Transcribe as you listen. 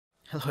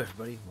Hello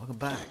everybody, welcome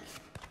back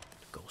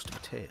to Ghost of a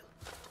Tale.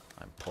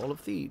 I'm Paul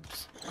of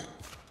Thebes.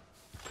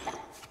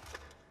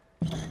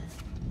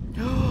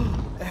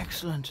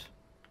 Excellent!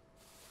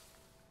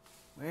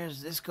 Where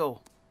does this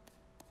go?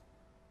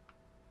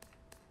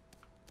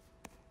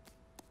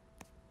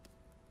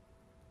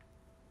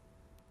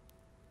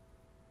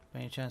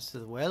 By any chance to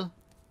the well?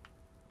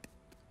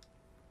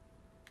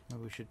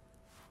 Maybe we should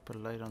put a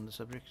light on the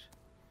subject.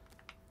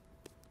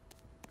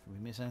 Did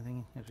we miss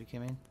anything as we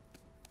came in?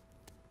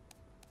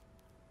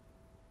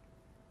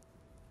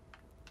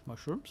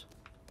 Mushrooms?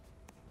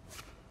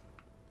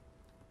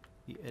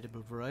 The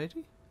edible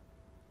variety?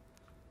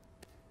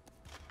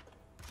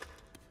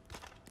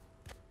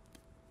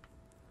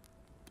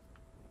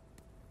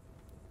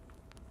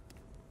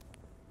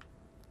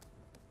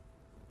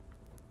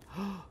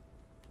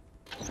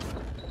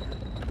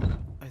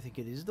 I think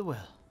it is the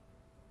well.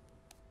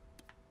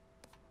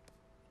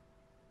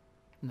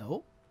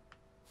 No.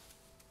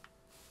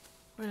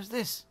 Where's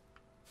this?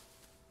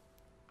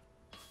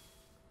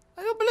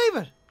 I don't believe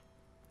it.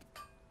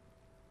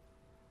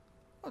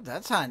 Oh,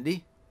 that's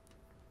handy.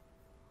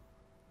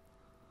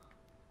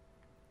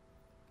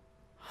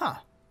 Huh.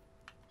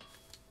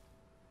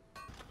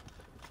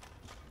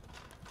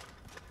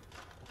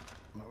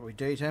 Are we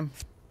daytime?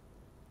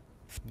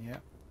 Yeah.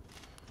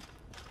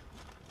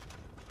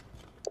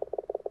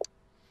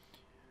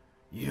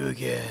 You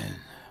again.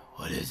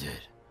 What is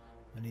it?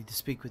 I need to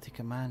speak with the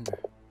commander.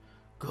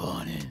 Go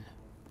on in.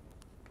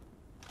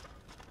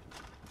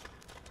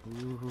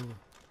 Ooh.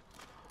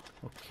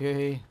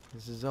 Okay,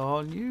 this is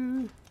all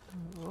new.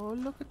 Oh,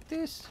 look at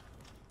this.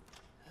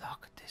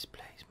 Look at this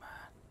place,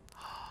 man.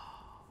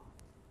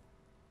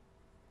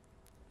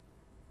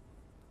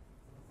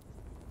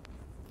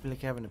 I feel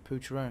like having a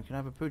pooch around. Can I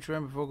have a pooch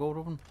around before I go to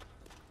open?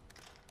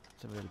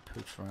 Let's have a little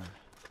pooch around.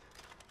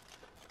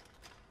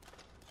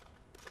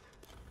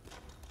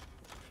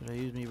 Should I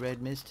use my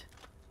red mist?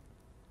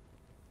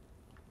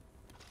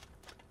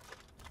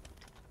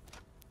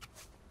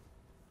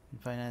 Can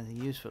find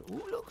anything useful?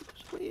 Oh, look,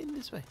 there's way in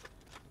this way.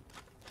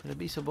 Could I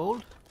be so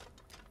bold?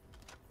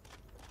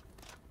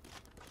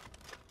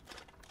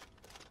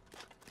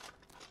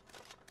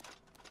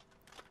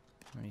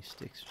 Any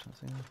sticks or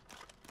something?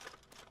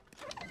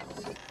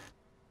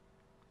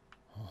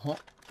 Oh,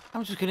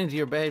 I'm just getting into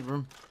your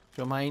bedroom.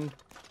 Don't mind.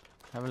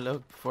 Have a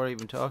look before I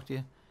even talk to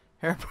you.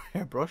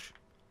 Hairbrush.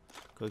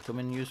 Could come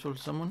in useful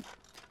to someone.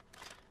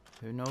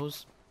 Who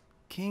knows?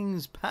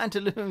 King's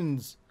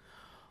pantaloons.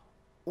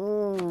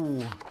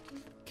 Oh,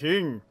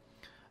 King.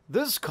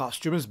 This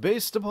costume is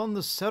based upon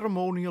the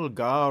ceremonial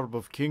garb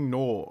of King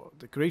Nor,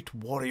 the great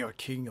warrior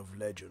king of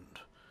legend.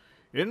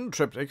 In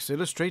triptychs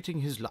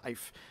illustrating his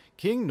life,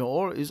 King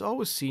Nor is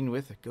always seen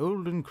with a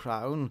golden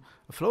crown,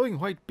 a flowing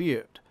white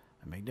beard,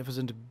 a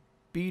magnificent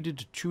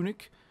beaded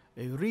tunic,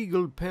 a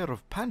regal pair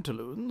of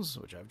pantaloons,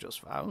 which I've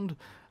just found,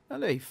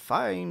 and a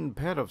fine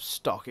pair of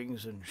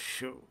stockings and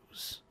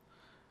shoes.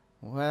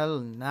 Well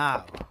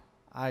now,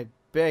 I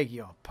beg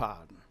your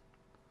pardon.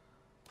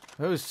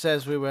 Who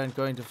says we weren't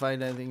going to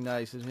find anything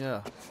nice in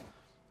here?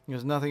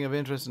 There's nothing of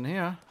interest in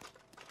here.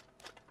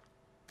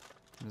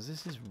 Is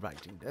this his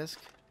writing desk?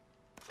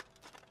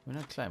 We're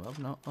not climb up,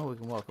 no. Oh, we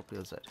can walk up the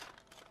other side.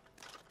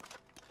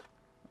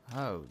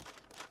 How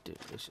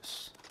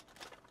delicious.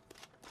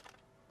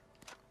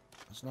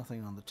 There's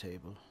nothing on the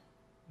table.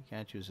 You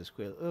can't use this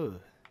quill. Oh.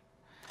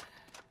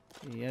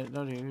 Yeah,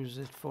 not use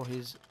it for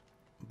his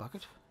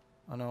bucket.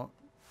 Oh no.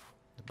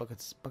 The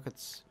buckets.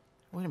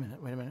 Wait a minute.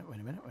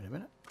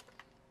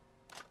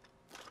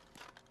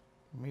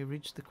 Can we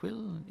reach the quill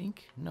and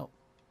ink? No.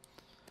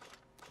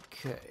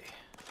 Okay.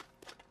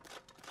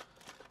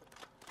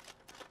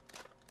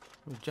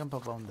 We'll jump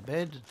up on the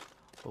bed,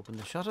 open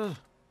the shutter.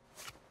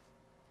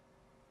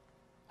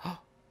 Oh,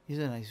 he's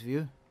a nice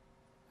view.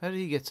 How did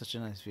he get such a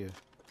nice view?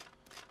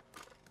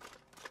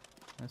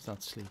 Let's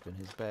not sleep in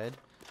his bed.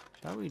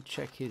 Shall we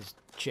check his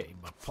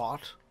chamber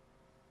pot?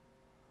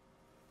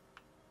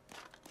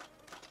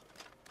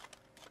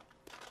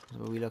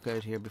 So we look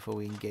out here before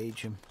we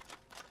engage him.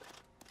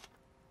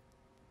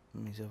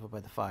 He's over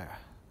by the fire.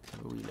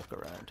 So we look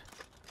around.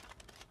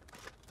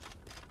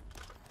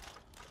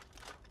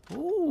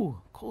 Ooh,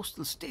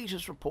 coastal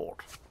status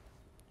report.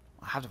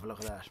 I have to have a look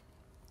at that.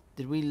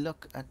 Did we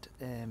look at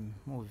a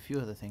few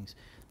other things?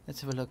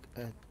 Let's have a look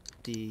at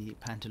the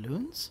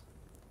pantaloons.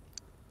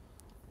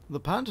 The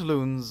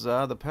pantaloons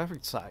are the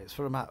perfect size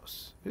for a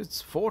mouse.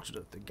 It's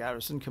fortunate the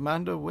garrison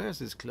commander wears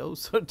his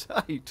clothes so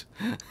tight.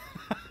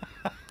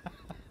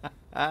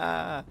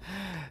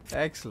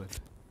 Excellent.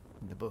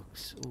 The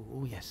books.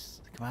 Oh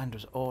yes, the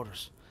commander's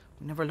orders.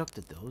 We never looked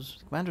at those.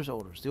 The commander's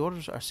orders. The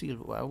orders are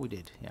sealed. Well, we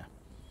did, yeah.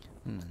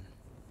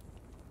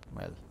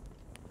 Well,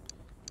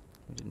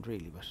 we didn't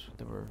really, but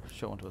they were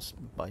shown to us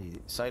by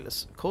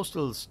Silas.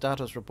 Coastal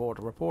status report,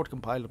 a report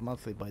compiled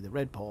monthly by the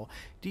Red Paw,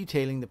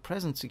 detailing the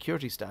present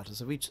security status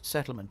of each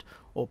settlement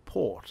or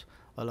port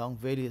along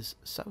Valia's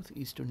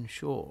southeastern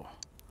shore.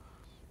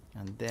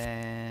 And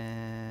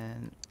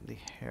then the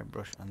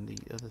hairbrush and the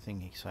other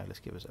thing Silas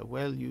gave us, a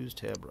well-used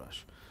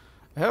hairbrush.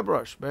 A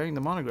hairbrush bearing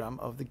the monogram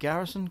of the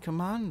garrison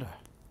commander.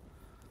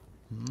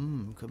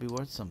 Could be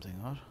worth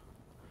something, what?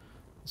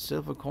 A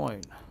silver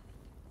coin.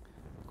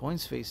 The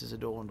coin's face is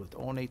adorned with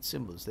ornate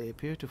symbols. They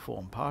appear to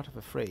form part of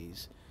a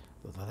phrase,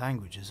 though the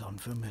language is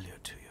unfamiliar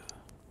to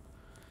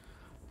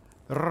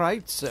you.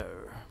 Right,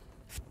 sir.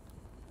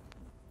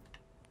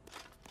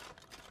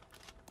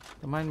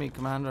 Don't mind me,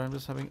 Commander. I'm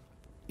just having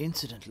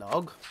incident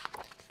log.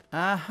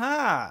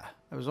 Aha!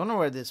 I was wondering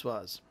where this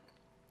was.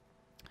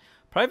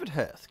 Private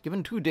Hearth,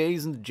 given 2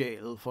 days in the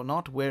jail for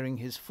not wearing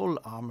his full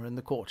armour in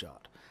the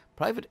courtyard.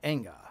 Private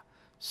Engar,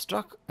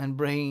 struck and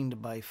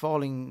brained by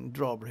falling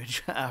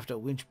drawbridge after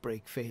winch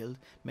brake failed,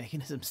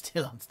 mechanism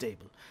still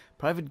unstable.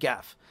 Private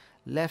Gaff,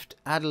 left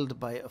addled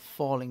by a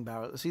falling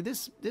barrel. See,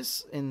 this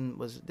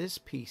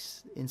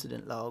piece,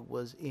 incident log,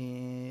 was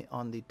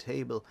on the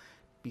table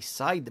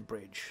beside the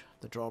bridge,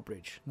 the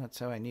drawbridge. That's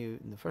how I knew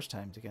in the first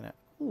time to kind of,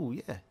 oh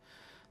yeah,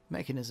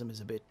 mechanism is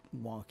a bit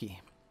wonky.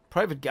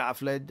 Private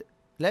Gaff,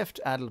 left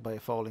addled by a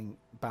falling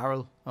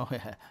barrel. Oh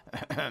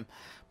yeah.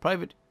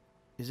 Private,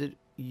 is it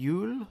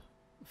Fuel?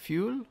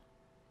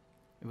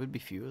 It would be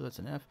fuel, that's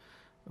an F.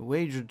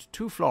 Wagered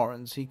 2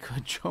 florins he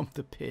could jump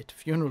the pit.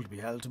 Funeral to be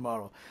held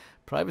tomorrow.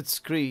 Private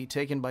Scree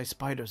taken by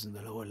spiders in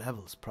the lower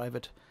levels.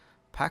 Private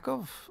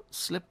Pakov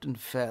slipped and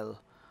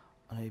fell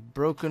on a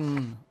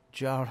broken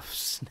jar of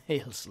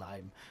snail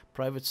slime.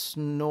 Private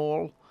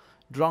Snorl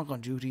drunk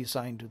on duty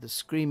assigned to the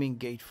Screaming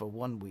Gate for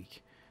 1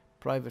 week.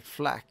 Private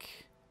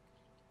Flak.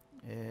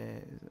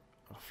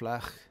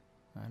 Flach.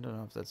 I don't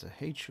know if that's a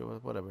H or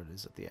whatever it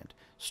is at the end.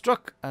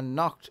 Struck and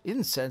knocked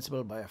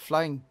insensible by a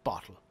flying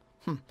bottle.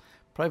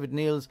 Private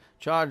Niels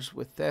charged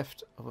with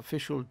theft of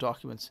official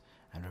documents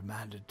and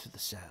remanded to the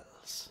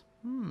cells.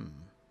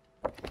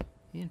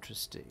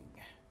 Interesting.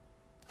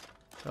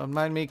 Don't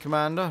mind me,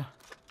 Commander.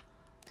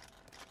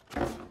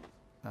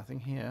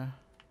 Nothing here.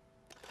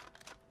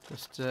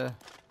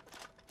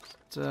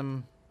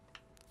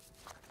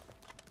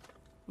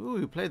 Ooh,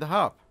 you play the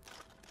harp.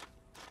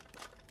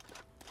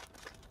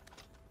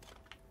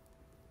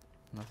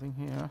 Nothing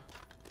here.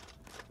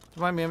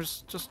 Don't mind me, I'm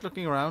just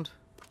looking around.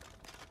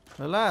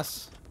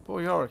 Alas,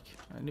 poor Yorick.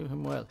 I knew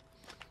him well.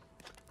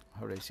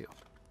 Horatio.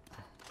 Do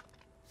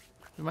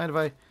you mind if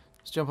I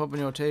just jump up on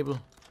your table,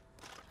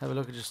 have a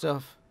look at your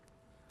stuff?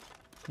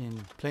 In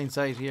plain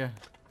sight here.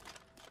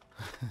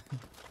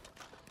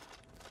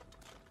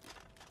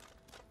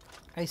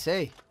 I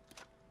say,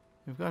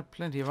 you've got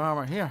plenty of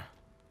armour here.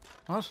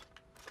 What?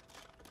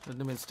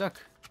 Wouldn't have been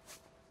stuck.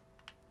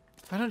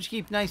 Why don't you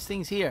keep nice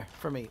things here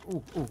for me?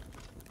 Ooh, ooh.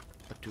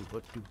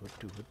 What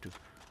do?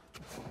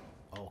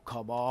 Oh,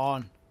 come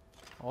on.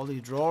 All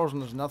these drawers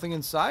and there's nothing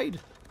inside.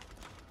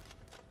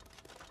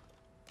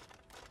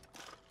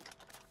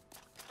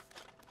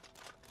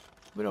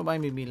 We don't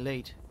mind me being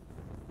late.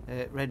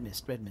 Red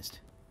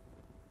mist.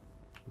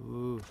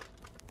 Ooh.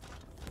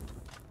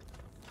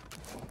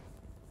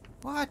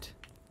 What?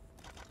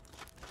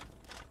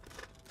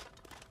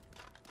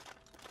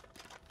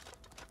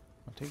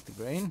 I'll take the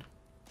grain.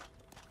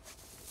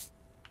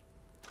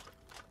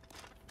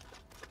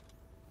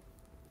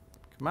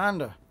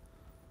 Commander.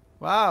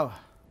 Wow.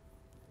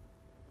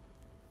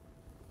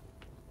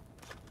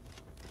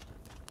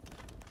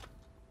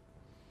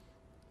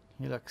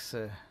 He looks,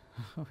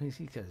 he's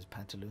got his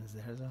pantaloons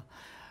there as well.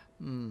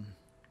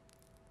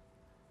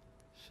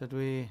 Should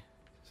we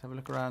just have a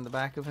look around the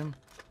back of him?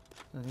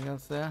 Anything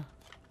else there?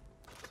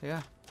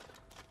 Yeah.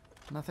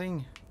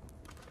 Nothing?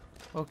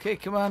 Okay,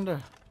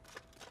 Commander.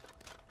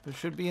 It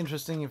should be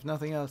interesting if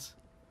nothing else.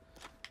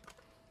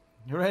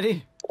 You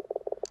ready?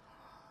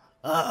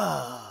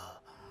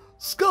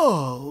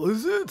 Skull,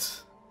 is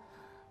it?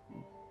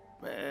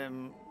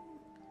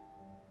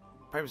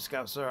 Private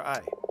Scout, sir,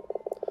 aye.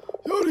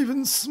 You're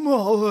even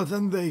smaller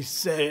than they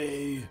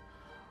say.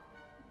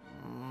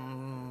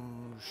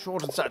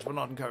 Short and stout, but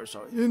not encouraged,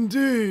 sorry.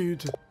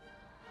 Indeed.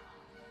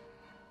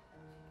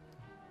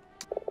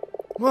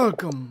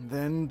 Welcome,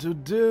 then, to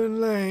Deer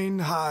Lane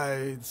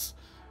Hides.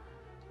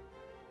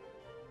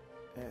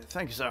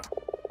 Thank you, sir.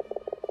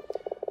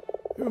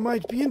 You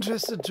might be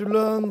interested to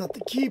learn that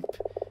the keep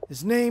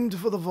is named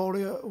for the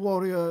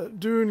warrior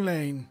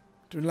Dunlan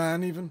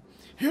even,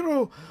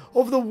 hero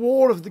of the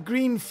War of the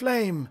Green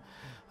Flame,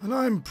 and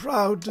I'm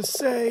proud to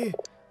say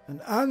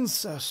an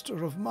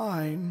ancestor of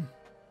mine.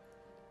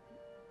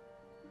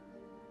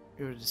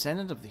 You're a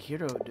descendant of the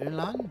hero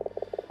Dunlan?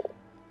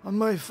 On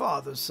my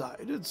father's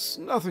side, it's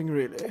nothing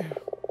really.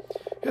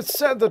 It's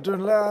said that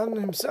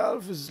Dunlan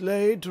himself is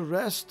laid to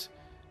rest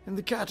in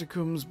the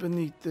catacombs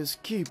beneath this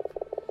keep,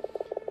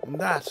 and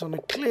that on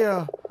a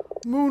clear,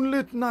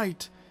 moonlit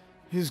night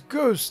his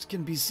ghost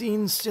can be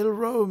seen still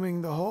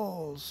roaming the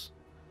halls.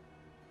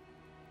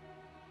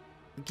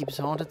 The keep is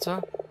haunted,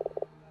 sir?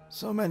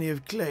 So many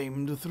have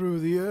claimed through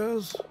the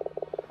years.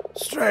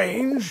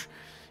 Strange,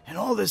 in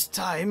all this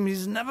time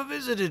he's never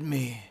visited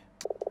me.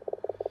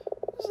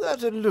 Is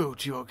that a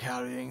loot you're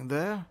carrying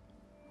there?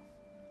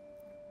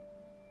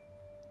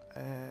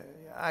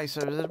 Aye,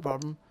 sir, is that a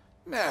problem?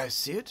 May I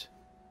see it?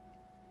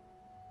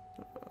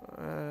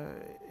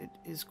 It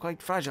is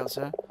quite fragile,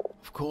 sir.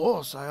 Of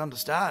course, I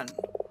understand.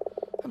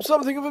 I'm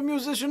something of a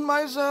musician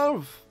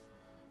myself.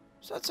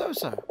 Is that so,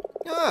 sir?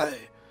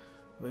 Aye,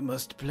 we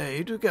must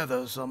play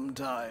together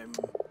sometime.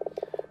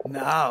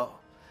 Now,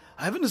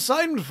 I have an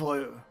assignment for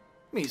you.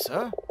 Me,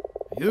 sir?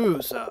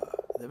 You, sir.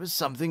 There is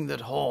something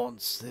that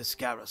haunts this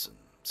garrison,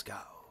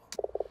 Scow.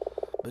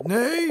 But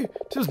nay,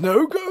 'tis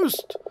no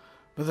ghost,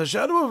 but the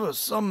shadow of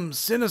some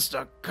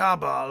sinister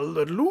cabal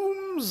that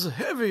looms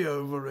heavy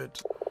over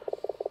it.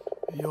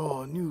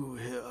 You're new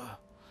here,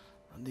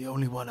 and the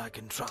only one I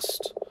can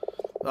trust.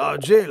 Our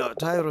jailer,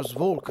 Tyrus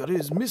Volker,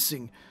 is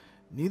missing,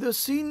 neither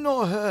seen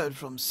nor heard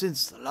from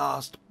since the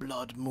last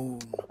blood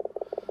moon.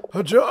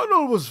 A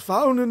journal was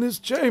found in his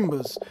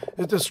chambers.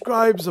 It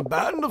describes a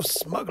band of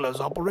smugglers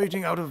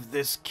operating out of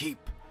this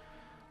keep,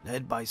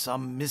 led by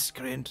some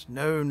miscreant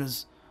known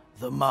as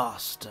the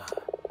Master.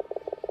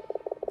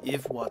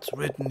 If what's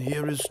written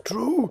here is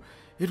true,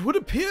 it would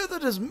appear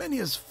that as many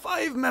as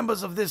 5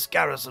 members of this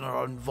garrison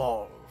are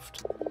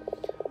involved.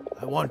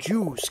 I want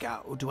you,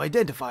 Scout, to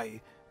identify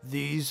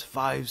these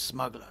 5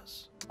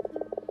 smugglers.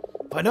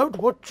 Find out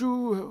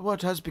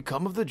what has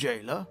become of the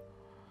jailer,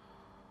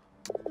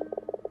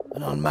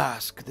 and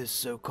unmask this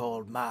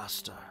so-called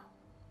master.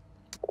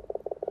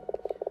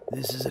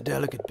 This is a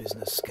delicate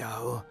business,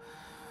 Scow.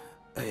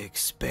 I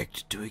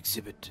expect you to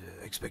exhibit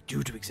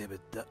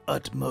the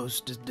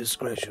utmost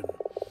discretion.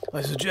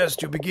 I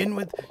suggest you begin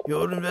with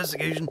your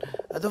investigation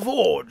at the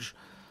forge.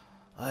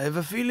 I have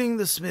a feeling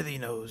the smithy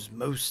knows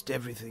most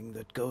everything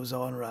that goes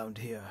on around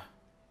here.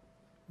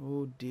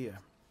 Oh dear.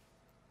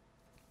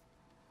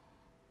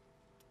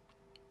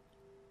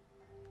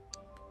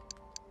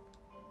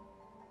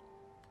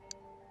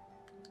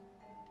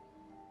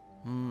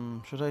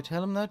 Should I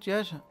tell him that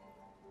yet?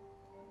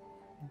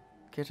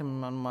 Get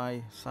him on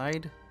my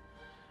side?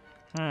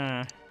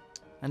 And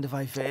if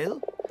I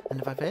fail?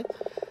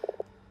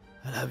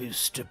 I'll have you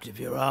stripped of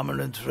your armor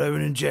and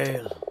thrown in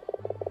jail.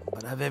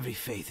 But I have every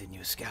faith in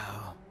you,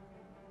 Scow.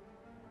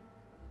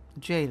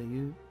 Jailer,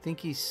 you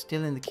think he's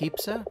still in the keep,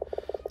 sir?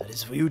 That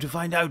is for you to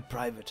find out,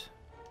 Private.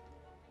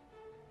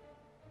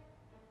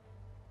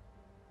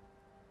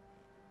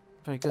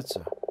 Very good,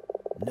 sir.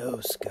 No,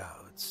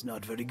 Scow, it's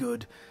not very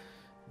good.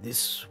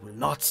 This will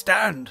not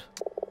stand.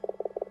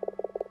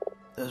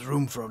 There's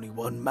room for only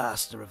one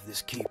master of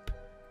this keep.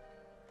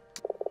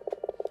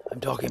 I'm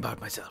talking about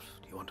myself,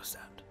 do you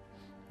understand?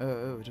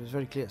 Oh, it was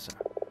very clear, sir.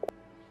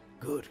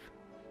 Good.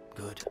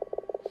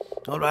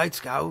 All right,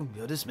 Scow,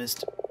 you're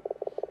dismissed.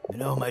 You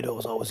know my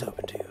door's always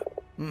open to you.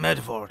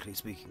 Metaphorically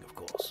speaking, of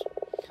course.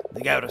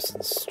 The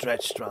garrison's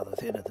stretched rather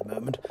thin at the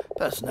moment,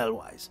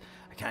 personnel-wise.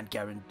 I can't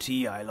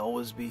guarantee I'll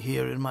always be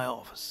here in my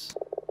office.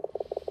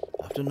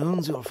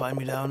 Afternoons, you'll find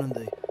me down in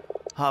the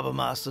Harbour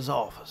Master's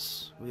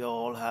office. We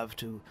all have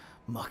to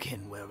muck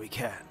in where we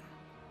can.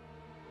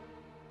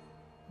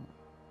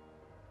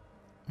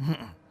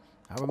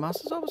 Harbour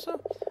Master's office, sir?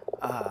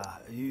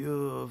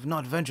 You've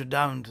not ventured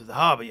down to the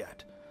harbour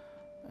yet.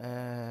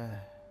 I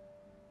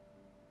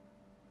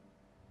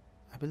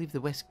believe the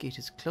west gate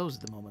is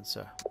closed at the moment,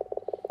 sir.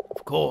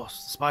 Of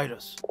course, the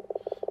spiders.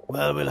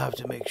 Well, we'll have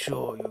to make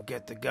sure you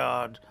get the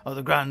guard or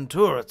the grand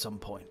tour at some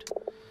point.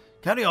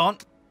 Carry on.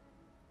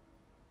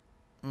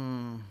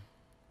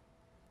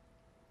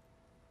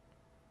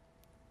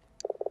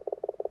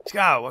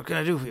 Scow, what can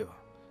I do for you?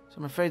 So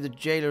I'm afraid the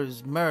jailer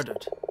is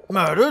murdered.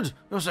 Murdered?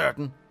 You're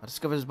certain? I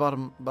discovered his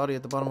body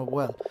at the bottom of a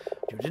well.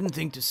 You didn't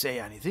think to say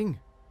anything?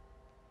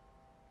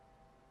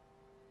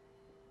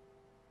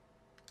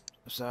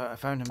 Sir, I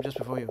found him just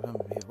before you came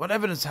here. What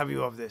evidence have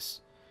you of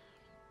this?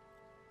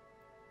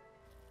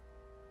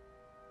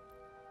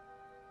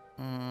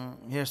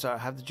 Here, sir, I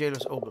have the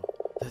jailer's obol.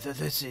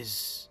 This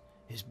is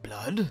his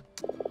blood?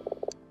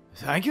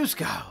 Thank you,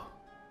 Scow.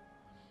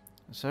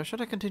 Sir,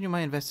 should I continue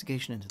my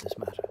investigation into this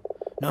matter?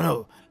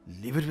 No,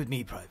 leave it with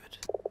me, Private.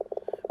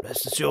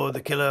 Rest assured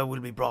the killer will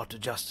be brought to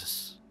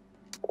justice.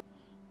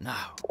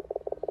 Now,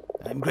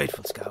 I'm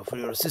grateful, Scow, for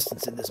your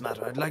assistance in this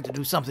matter. I'd like to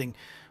do something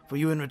for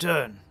you in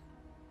return.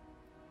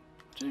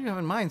 What do you have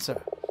in mind,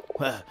 sir?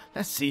 Well,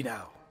 let's see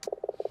now.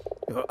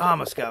 Your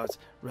armor, Scout's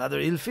rather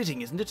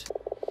ill-fitting, isn't it?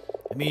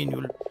 I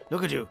mean,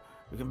 look at you.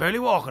 You can barely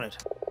walk on it.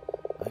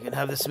 I can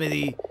have the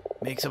smithy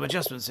make some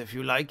adjustments if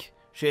you like.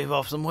 Shave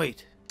off some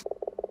weight.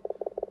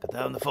 Cut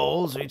down the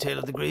folds,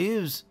 retailor the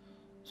greaves,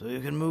 so you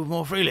can move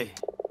more freely.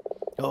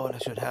 Oh, and I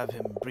should have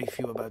him brief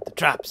you about the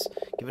traps,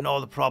 given all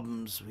the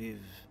problems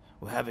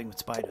we're having with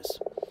spiders.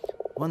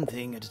 One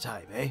thing at a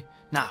time, eh?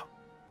 Now.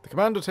 The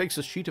commander takes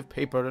a sheet of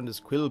paper and his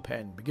quill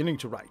pen, beginning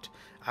to write.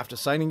 After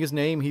signing his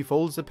name, he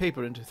folds the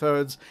paper into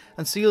thirds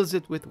and seals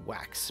it with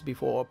wax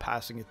before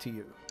passing it to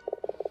you.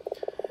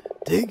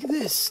 Take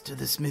this to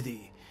the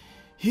smithy.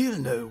 He'll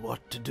know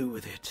what to do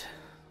with it.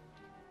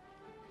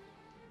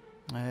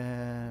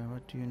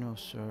 What do you know,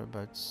 sir,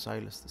 about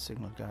Silas, the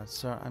signal guard?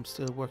 Sir, I'm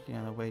still working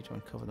on a way to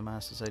uncover the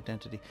master's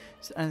identity.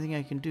 Is there anything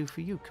I can do for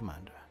you,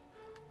 Commander?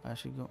 I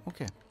should go.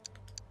 Okay.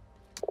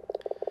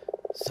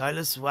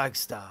 Silas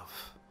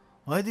Wagstaff.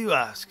 Why do you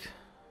ask?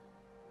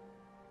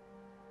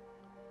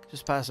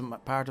 Just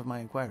part of my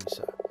inquiry,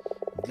 sir.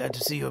 I'm glad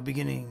to see you're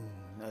being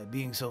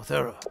so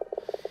thorough.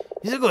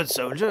 He's a good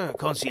soldier,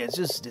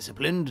 conscientious,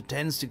 disciplined,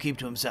 tends to keep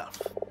to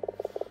himself.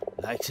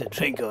 Likes a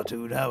drink or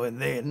two now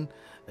and then.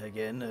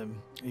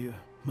 Again,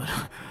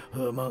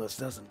 who among us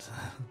doesn't?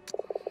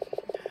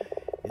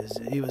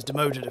 He was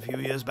demoted a few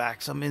years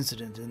back, some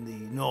incident in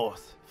the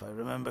north, if I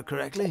remember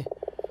correctly.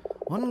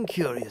 One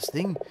curious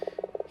thing,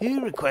 he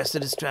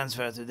requested his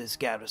transfer to this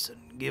garrison.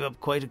 Gave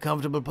up quite a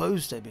comfortable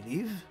post, I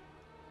believe.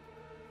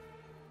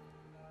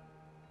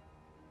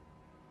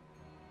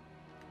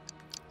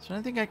 Is there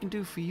anything I can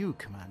do for you,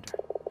 Commander?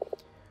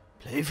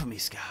 Play for me,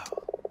 Scow.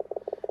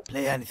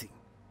 Play anything.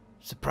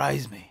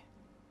 Surprise me.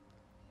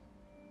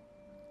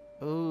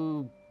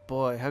 Oh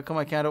boy, how come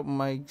I can't open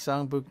my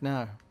songbook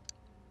now?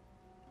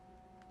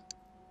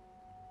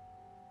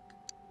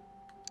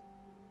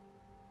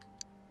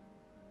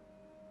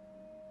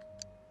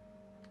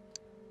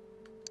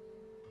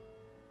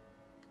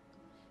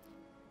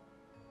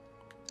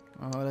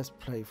 Oh, let's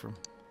play from.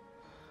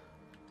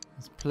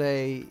 Let's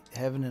play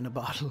Heaven in a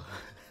Bottle.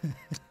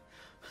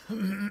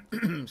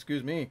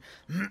 Excuse me.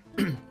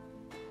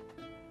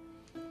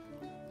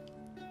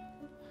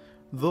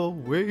 The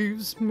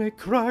waves may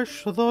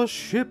crash, the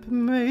ship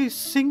may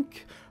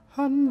sink,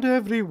 and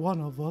every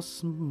one of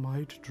us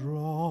might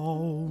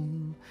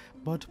drown.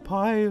 But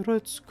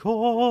pirates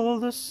call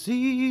the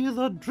sea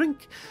the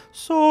drink,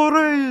 so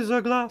raise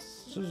a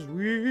glass as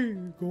we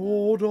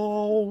go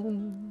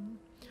down.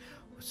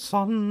 With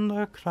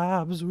Sunder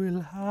crabs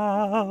we'll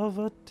have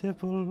a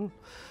tipple,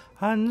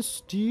 and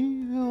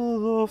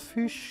steal the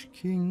fish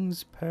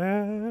king's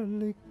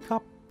pearly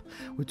cup.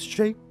 With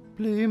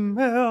shapely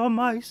mere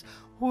mice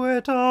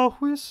wet a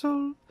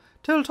whistle,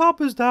 till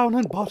top is down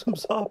and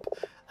bottom's up.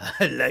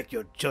 I like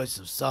your choice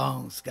of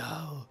songs,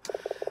 Scow.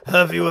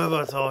 Have you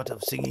ever thought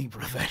of singing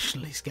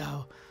professionally,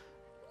 Scow?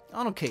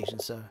 On occasion,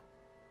 sir.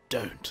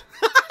 Don't.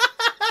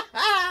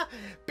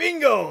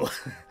 Bingo!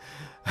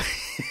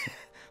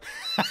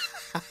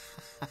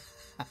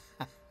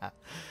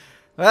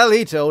 Well,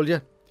 he told you.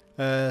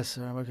 Sir,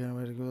 I'm working on a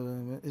way to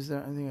go. Is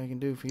there anything I can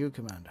do for you,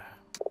 Commander?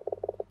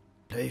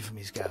 Play for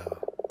me, Scow.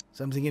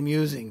 Something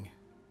amusing.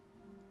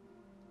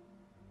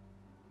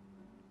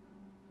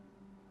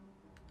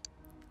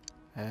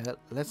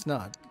 Let's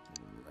not.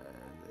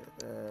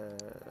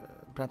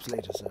 Perhaps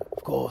later, sir.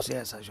 Of course,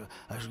 yes, I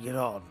shall get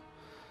on.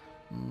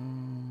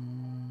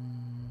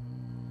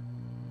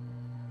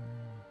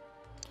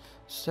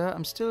 Sir,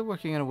 I'm still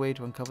working on a way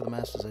to uncover the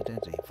Master's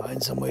identity.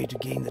 Find some way to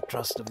gain the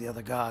trust of the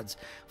other guards.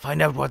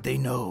 Find out what they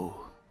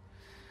know.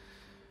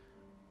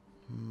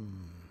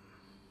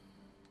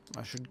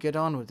 I should get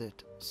on with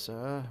it,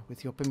 sir,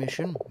 with your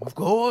permission. Of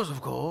course,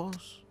 of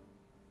course.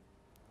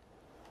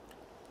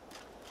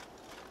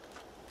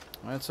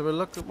 Alright, so we'll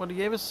look at what he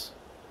gave us.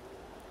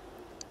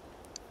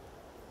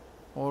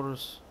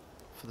 Orders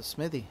for the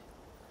smithy.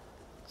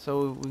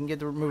 So we can get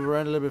the move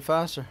around a little bit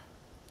faster.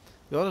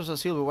 The orders are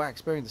sealed with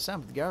wax, bearing the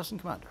stamp of the garrison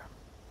commander.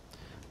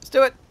 Let's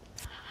do it!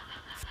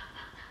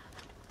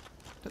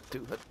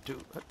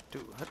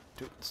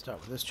 Let's start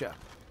with this chap.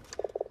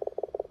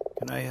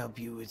 Can I help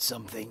you with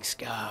something,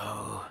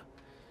 Scow?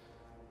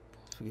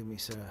 Forgive me,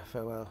 sir.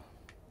 Farewell.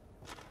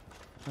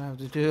 I have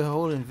to do a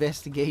whole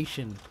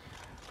investigation.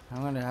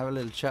 I'm going to have a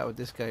little chat with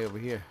this guy over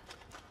here.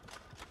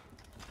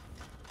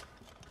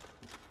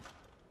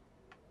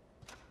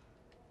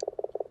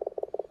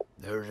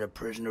 There's a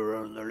prisoner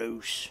on the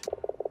loose.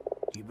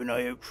 Keep an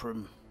eye out for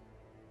him.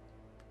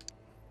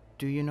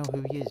 Do you know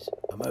who he is?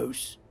 A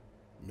mouse.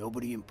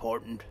 Nobody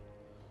important.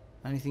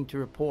 Anything to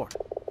report?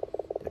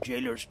 The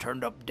jailer's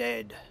turned up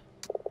dead.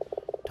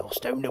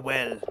 Tossed down the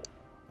well.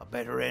 A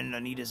better end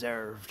than he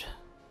deserved.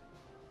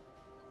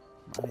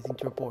 Anything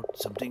to report?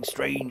 Something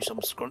strange.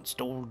 Some scrunt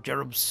stole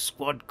Jerub's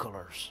squad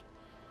colours.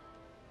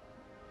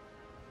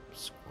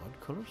 Squad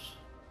colours?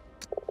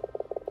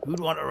 Who'd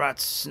want a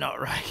rat's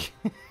snot rag?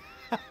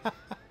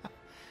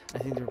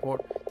 Anything to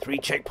report? 3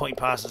 checkpoint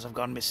passes have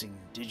gone missing.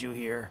 Did you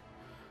hear?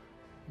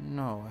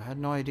 No, I had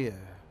no idea.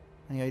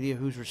 Any idea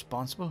who's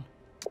responsible?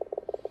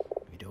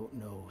 We don't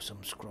know.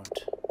 Some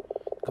scrunt.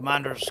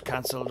 Commanders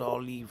cancelled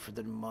all leave for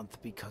the month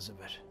because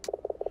of it.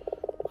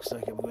 Looks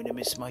like I'm going to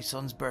miss my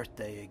son's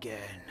birthday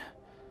again.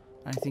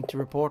 Anything to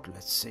report?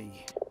 Let's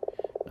see.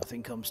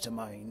 Nothing comes to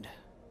mind.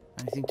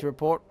 Anything to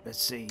report?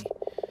 Let's see.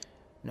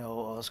 No,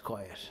 all's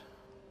quiet.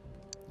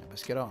 Now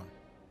let's get on.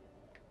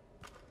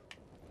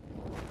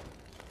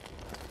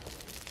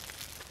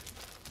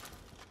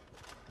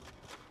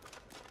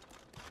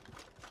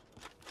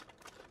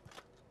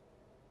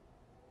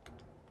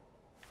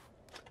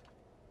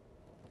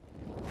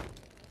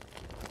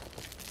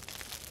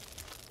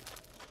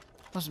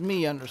 What's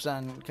me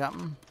understand,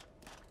 Captain?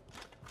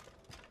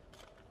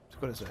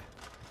 What is it?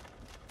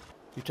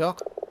 You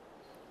talk?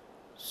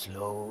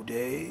 Slow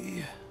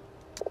day.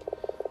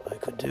 I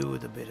could do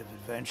with a bit of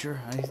adventure.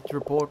 Anything to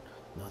report?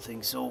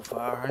 Nothing so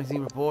far. Anything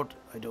to report?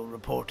 I don't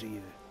report to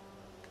you.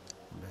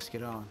 Let's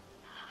get on.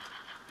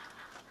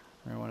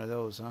 You're one of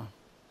those, huh?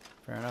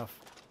 Fair enough.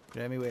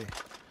 Get out of my way.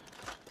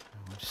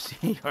 I want to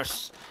see your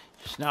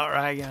snot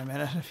rag in a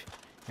minute, if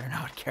You're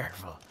not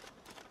careful.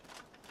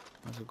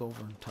 Let's go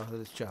over and talk to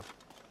this chap.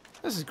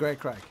 This is great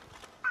crack.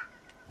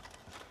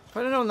 If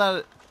I'd have known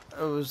that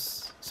it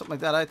was something like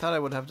that, I thought I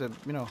would have to,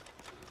 you know,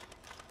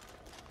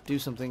 do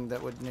something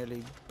that would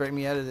nearly bring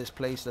me out of this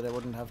place, that I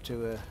wouldn't have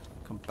to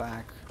come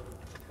back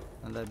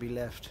and I'd be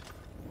left.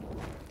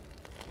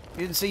 You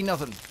didn't see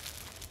nothing.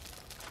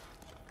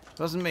 It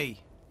wasn't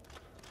me.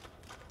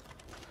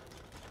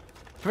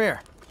 Come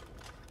here.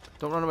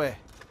 Don't run away.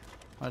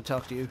 I want to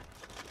talk to you.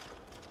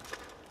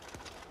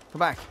 Come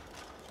back.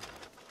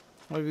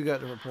 What have you got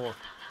to report?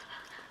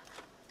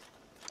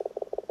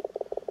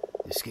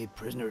 The escaped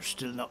prisoner's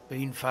still not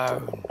been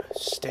found.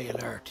 Stay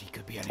alert, he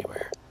could be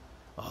anywhere.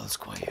 All's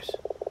quiet.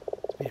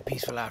 It's been a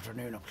peaceful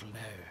afternoon up till now.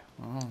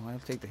 Oh, I'll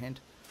take the hint.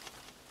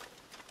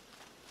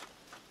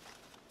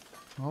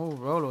 Oh,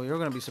 Rolo, you're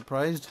going to be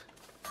surprised.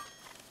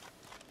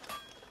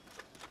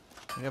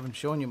 I haven't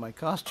shown you my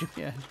costume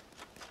yet.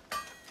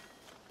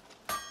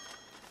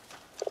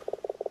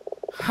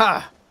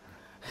 Ha!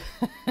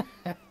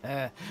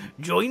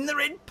 Join the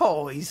Red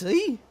Paws,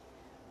 see?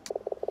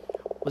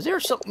 Was there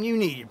something you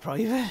needed,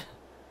 Private?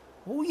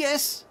 Oh,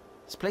 yes.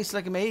 This place is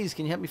like a maze.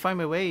 Can you help me find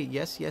my way?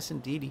 Yes, yes,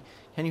 indeedy.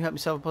 Can you help me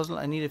solve a puzzle?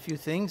 I need a few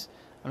things.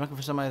 I'm looking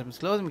for some items of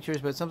clothing. I'm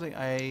curious about something.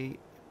 I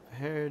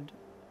heard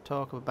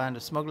talk of a band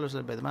of smugglers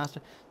led by the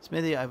master.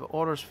 Smithy, I have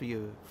orders for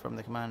you from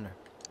the commander.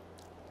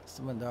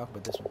 Someone talk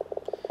about this one.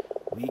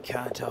 We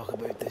can't talk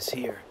about this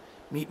here.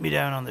 Meet me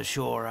down on the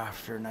shore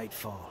after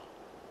nightfall.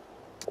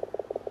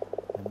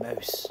 The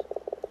mouse.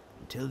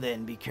 Until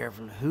then, be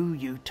careful who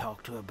you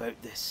talk to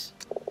about this.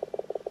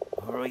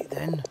 Alright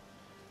then.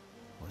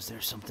 Was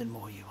there something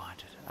more you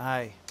wanted?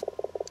 Aye.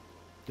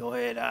 Go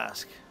ahead,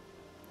 ask.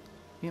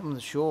 Meet on the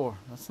shore.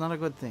 That's not a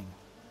good thing.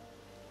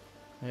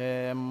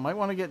 Might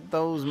want to get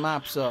those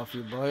maps off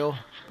you, Boyle.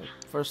 But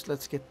first,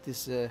 let's get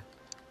this. I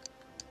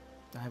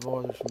have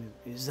orders from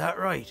you. Is that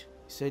right? You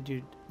said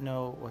you'd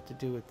know what to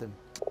do with them.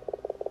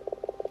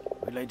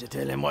 I'd like to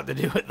tell him what to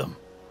do with them.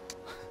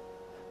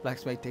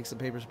 Blacksmith takes the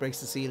papers, breaks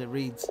the seal, and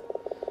reads.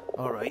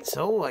 Alright,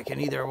 so I can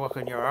either work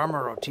on your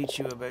armor or teach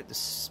you about the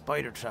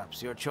spider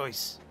traps. Your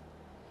choice.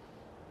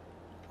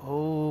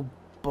 Oh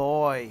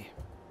boy.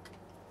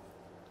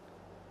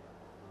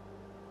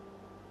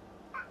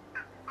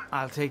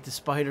 I'll take the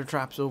spider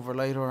traps over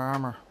lighter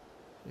armor,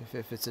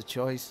 if it's a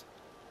choice.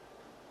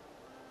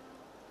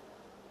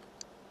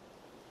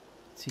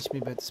 Teach me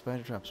about the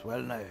spider traps.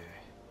 Well now,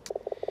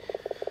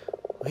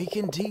 I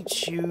can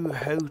teach you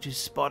how to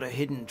spot a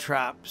hidden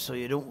trap so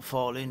you don't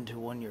fall into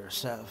one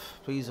yourself.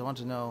 Please, I want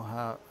to know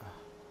how.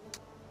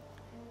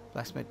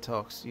 Blacksmith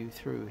talks you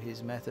through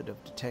his method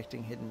of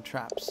detecting hidden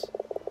traps.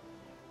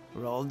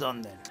 We're all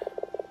done then.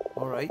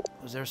 Alright,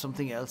 was there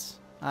something else?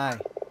 Aye.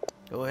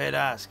 Go ahead,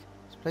 ask.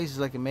 This place is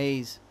like a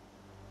maze.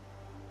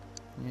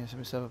 Yes,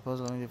 myself a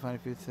puzzle. I need to find a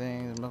few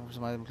things. I'm looking for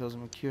some item clothes.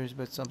 I'm curious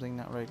about something,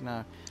 not right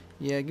now.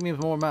 Yeah, give me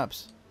more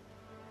maps.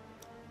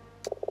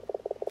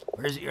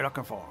 Where is it you're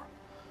looking for?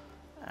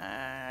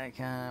 I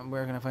can't.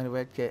 Where can I find a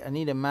wet gate? I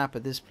need a map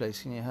of this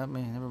place. Can you help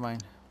me? Never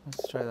mind.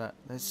 Let's try that.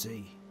 Let's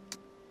see.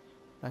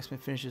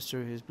 Blacksmith finishes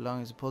through his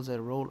belongings and pulls out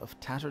a roll of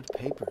tattered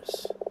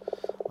papers.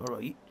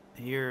 Alright.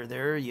 Here,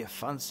 there, you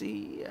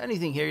fancy?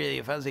 Anything here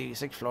you fancy?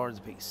 6 florins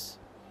apiece.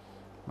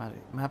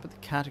 Map of the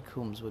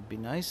catacombs would be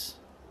nice.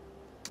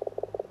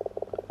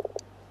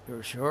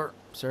 You're sure?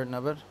 Certain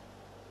of it.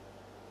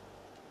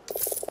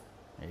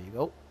 There you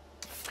go.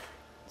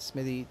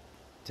 Smithy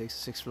takes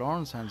 6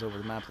 florins, hands over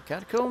the map of the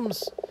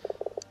catacombs.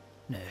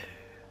 No.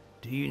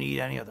 Do you need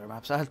any other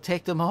maps? I'll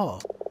take them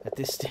all at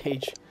this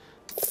stage.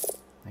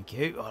 Thank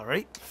you.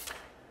 Alright.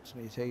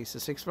 Smithy takes the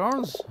 6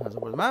 florins, hands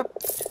over the map.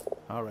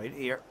 Alright,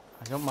 here.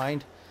 I don't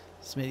mind.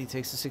 Smithy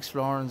takes the 6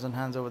 florins and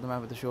hands over the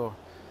map of the shore.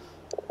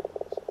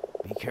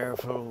 Be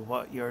careful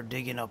what you're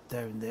digging up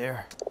down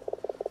there.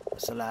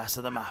 That's the last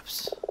of the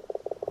maps.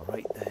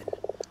 Alright then.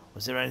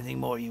 Was there anything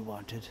more you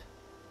wanted?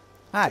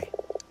 Aye.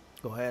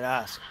 Go ahead,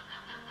 ask.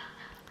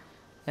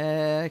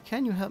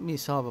 Can you help me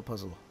solve a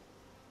puzzle?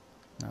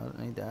 No, I don't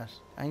need that.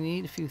 I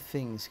need a few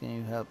things. Can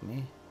you help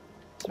me?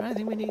 Is there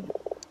anything we need?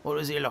 What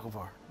is it you're looking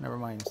for? Never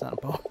mind, it's not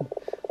important.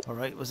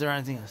 Alright, was there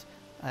anything else?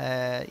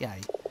 Yeah.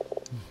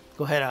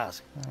 Go ahead,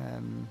 ask. I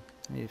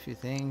need a few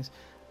things.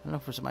 I'm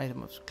looking for some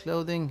item of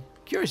clothing.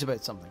 Curious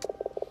about something.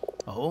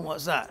 Oh,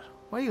 what's that?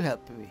 Why are you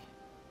helping me?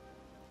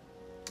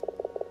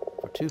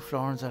 For 2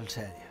 florins, I'll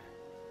tell you.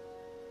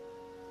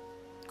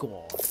 Go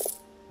on.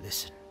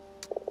 Listen.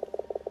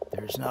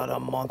 There's not a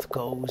month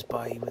goes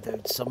by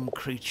without some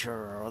creature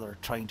or other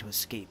trying to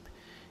escape.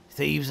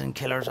 Thieves and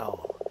killers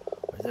all.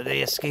 Whether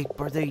they escape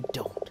or they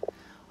don't,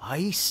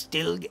 I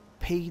still get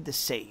paid the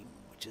same,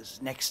 which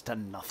is next to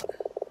nothing.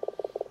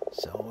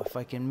 So if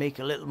I can make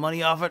a little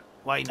money off it,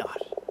 why not?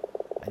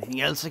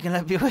 Anything else I can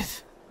help you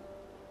with?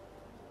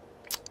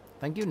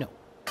 Thank you, no.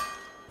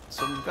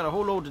 So we've got a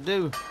whole load to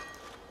do.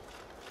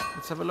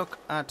 Let's have a look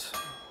at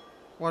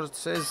what it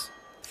says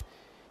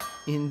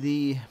in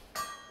the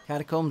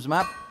catacombs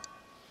map.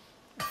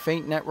 A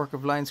faint network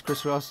of lines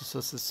crisscrosses, so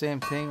it's the same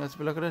thing. Let's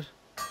have a look at it.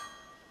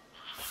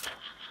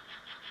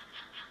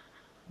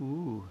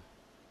 Ooh.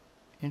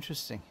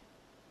 Interesting.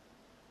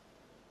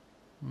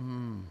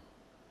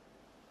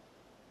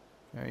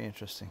 Very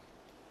interesting.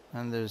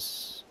 And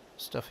there's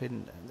stuff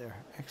hidden down there.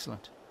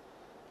 Excellent.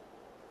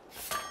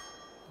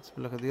 Let's have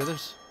a look at the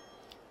others.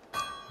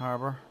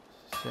 Harbour.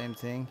 Same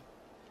thing.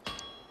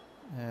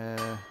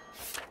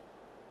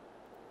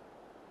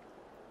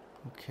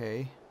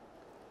 Okay.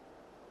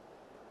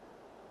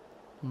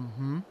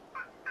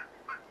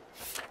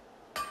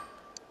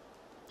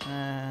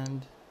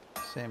 And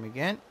same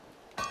again.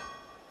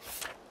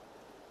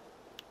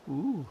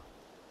 Ooh.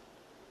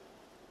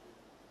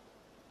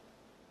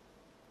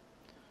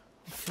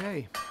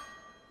 Okay.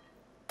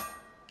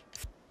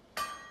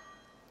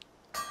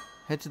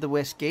 Head to the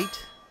west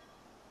gate.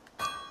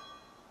 I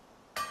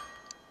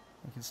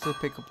can still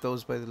pick up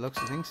those by the looks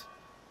of things.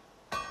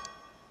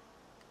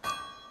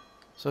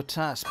 So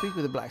task, speak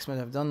with the blacksmith.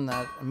 I've done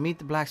that. Meet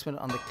the blacksmith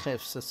on the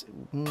cliffs. That's,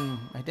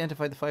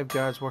 identify the 5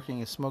 guards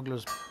working as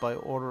smugglers by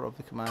order of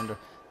the commander.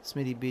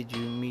 Smithy bid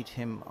you meet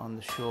him on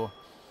the shore.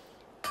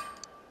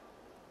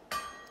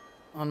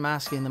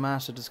 Unmasking the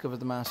master, discover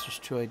the master's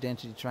true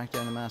identity. Track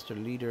down the master,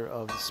 leader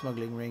of the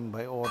smuggling ring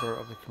by order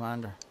of the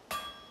commander.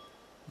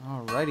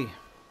 Alrighty.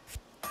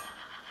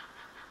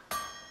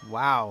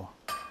 Wow.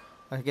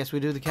 I guess we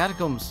do the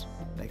catacombs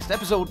next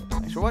episode.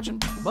 Thanks for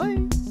watching.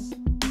 Bye.